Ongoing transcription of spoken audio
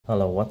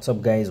Hello, what's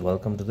up guys,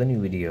 welcome to the new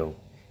video.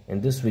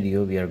 In this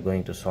video we are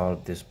going to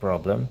solve this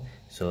problem.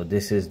 So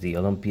this is the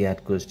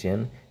Olympiad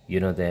question. You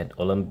know that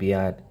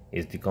Olympiad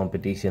is the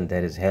competition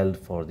that is held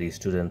for the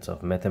students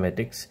of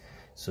mathematics.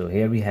 So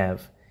here we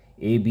have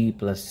AB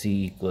plus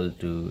C equal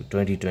to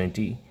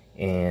 2020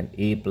 and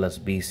A plus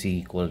BC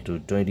equal to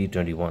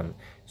 2021.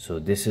 So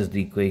this is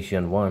the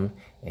equation 1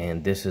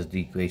 and this is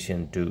the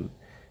equation 2.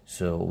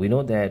 So we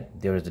know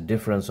that there is a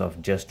difference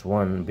of just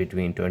 1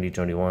 between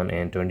 2021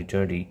 and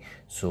 2020.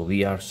 So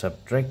we are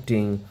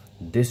subtracting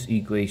this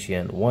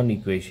equation, one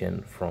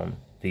equation, from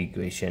the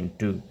equation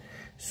 2.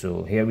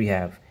 So here we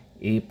have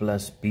A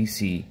plus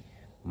BC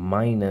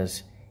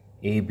minus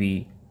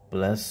AB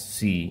plus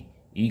C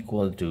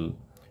equal to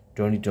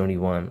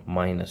 2021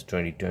 minus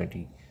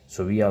 2020.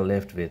 So we are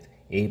left with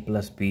A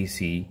plus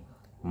BC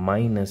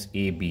minus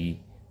AB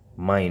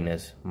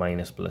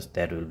minus plus,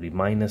 that will be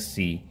minus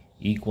C,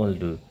 equal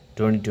to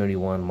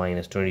 2021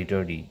 minus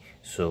 2020.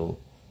 So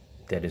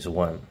that is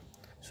 1.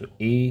 So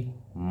A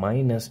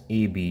minus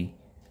AB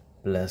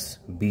plus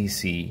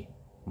BC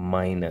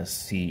minus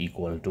C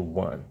equal to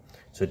 1.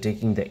 So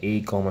taking the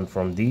A common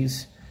from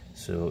these,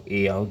 so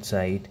A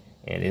outside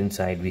and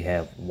inside we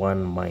have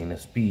 1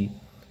 minus B.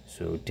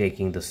 So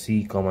taking the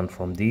C common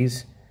from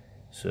these,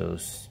 so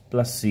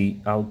plus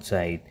C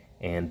outside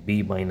and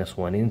B minus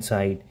 1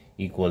 inside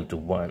equal to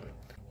 1.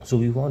 So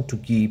we want to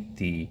keep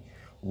the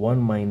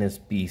 1 minus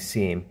B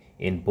same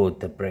in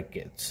both the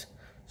brackets.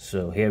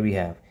 So here we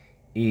have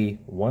A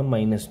 1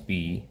 minus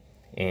B,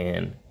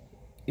 and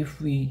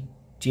if we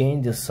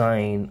change the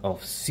sign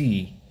of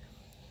C,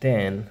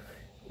 then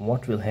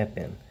what will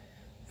happen?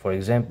 For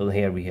example,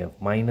 here we have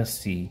minus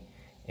C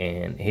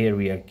and here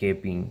we are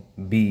keeping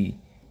B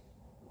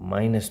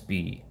minus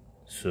B.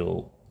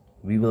 So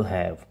we will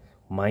have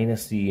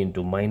minus C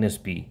into minus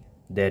B,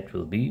 that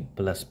will be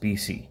plus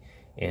BC,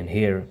 and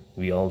here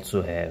we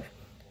also have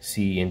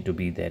C into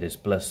B, that is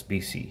plus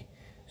BC.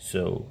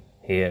 So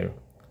here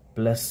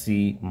plus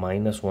C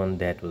minus 1,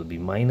 that will be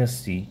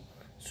minus C.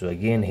 So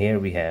again here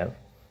we have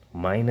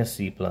minus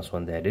C plus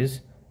 1, that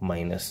is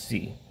minus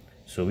C.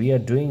 So we are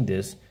doing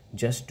this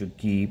just to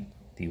keep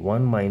the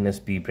 1 minus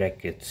B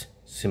brackets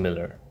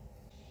similar.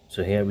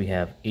 So here we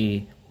have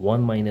A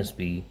 1 minus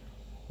B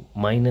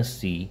minus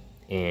C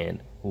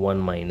and 1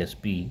 minus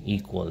B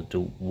equal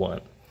to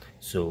 1.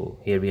 So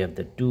here we have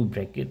the two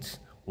brackets,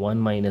 1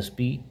 minus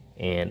B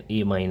and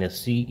A minus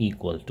C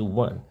equal to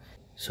 1.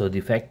 So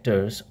the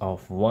factors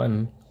of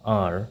 1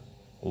 are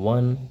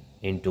 1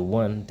 into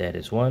 1, that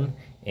is 1,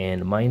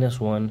 and minus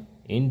 1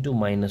 into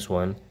minus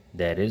 1,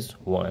 that is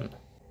 1.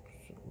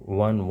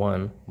 1,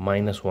 1,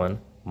 minus 1,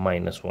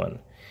 minus 1.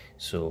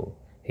 So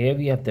here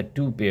we have the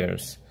two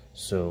pairs.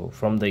 So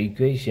from the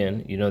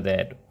equation, you know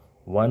that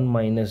 1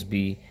 minus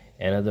B,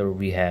 another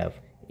we have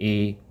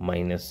A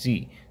minus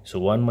C. So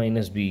 1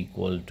 minus B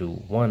equal to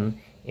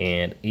 1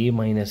 and A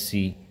minus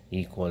C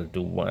equal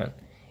to 1.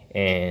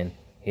 And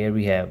here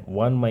we have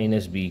 1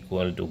 minus B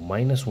equal to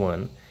minus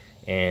 1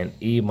 and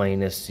A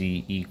minus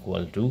C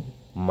equal to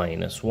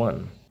minus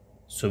 1.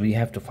 So we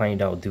have to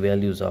find out the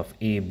values of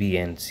A, B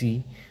and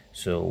C.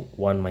 So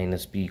 1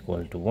 minus B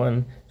equal to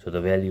 1. So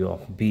the value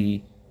of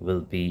B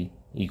will be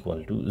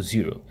equal to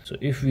 0. So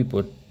if we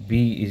put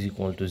B is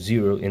equal to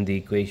 0 in the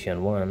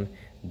equation 1,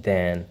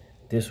 then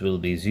this will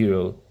be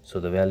 0.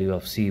 So the value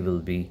of C will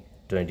be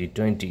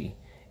 2020.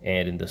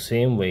 And in the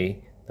same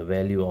way, the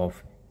value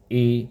of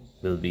A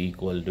will be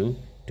equal to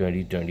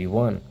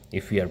 2021.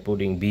 If we are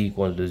putting B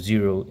equal to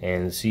 0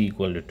 and C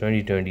equal to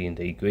 2020 in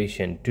the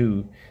equation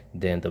 2,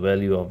 then the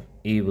value of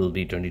A will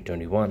be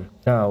 2021.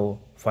 Now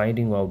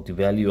finding out the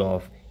value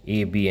of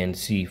A, B and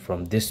C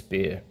from this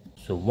pair.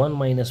 So 1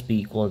 minus B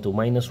equal to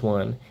minus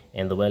 1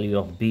 and the value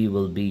of B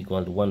will be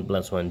equal to 1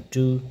 plus 1,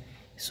 2.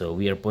 So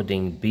we are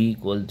putting B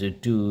equal to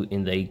 2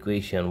 in the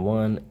equation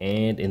 1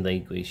 and in the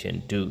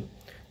equation 2.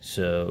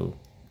 So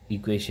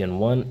equation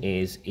 1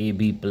 is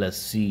AB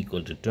plus C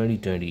equal to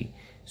 2020.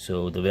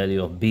 So the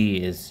value of B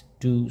is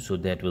 2, so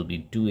that will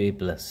be 2A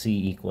plus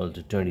C equal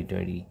to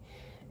 2020.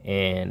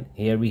 And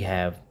here we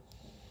have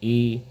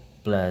A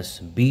plus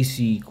BC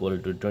equal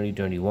to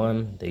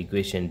 2021, the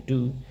equation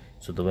 2.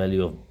 So the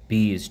value of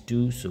B is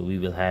 2, so we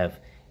will have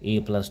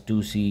A plus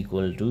 2C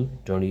equal to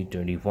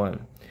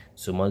 2021.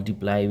 So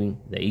multiplying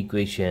the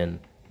equation,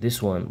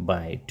 this one,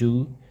 by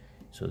 2,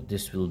 so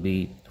this will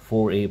be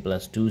 4A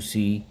plus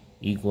 2C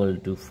equal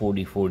to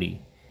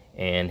 40.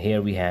 And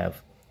here we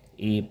have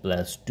A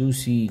plus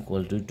 2C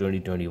equal to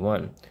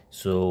 2021.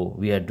 So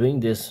we are doing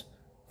this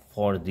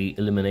for the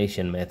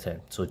elimination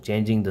method. So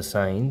changing the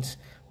signs,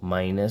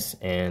 minus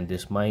and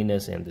this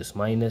minus and this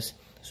minus.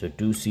 So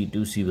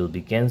 2C will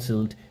be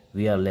cancelled.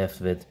 We are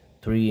left with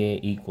 3A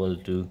equal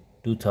to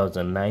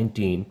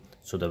 2019.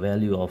 So the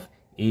value of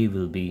A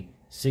will be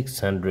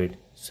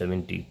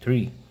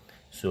 673.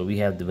 So we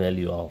have the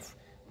value of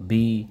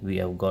B, we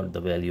have got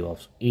the value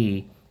of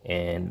A,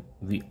 and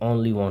we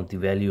only want the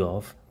value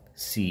of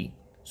C.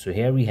 So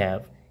here we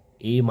have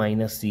A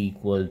minus C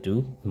equal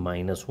to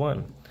minus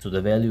 1. So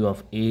the value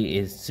of A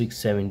is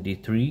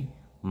 673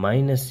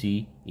 minus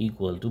C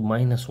equal to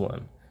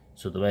 -1.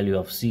 So the value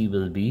of C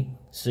will be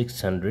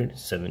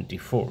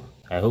 674.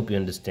 I hope you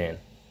understand.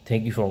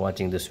 Thank you for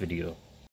watching this video.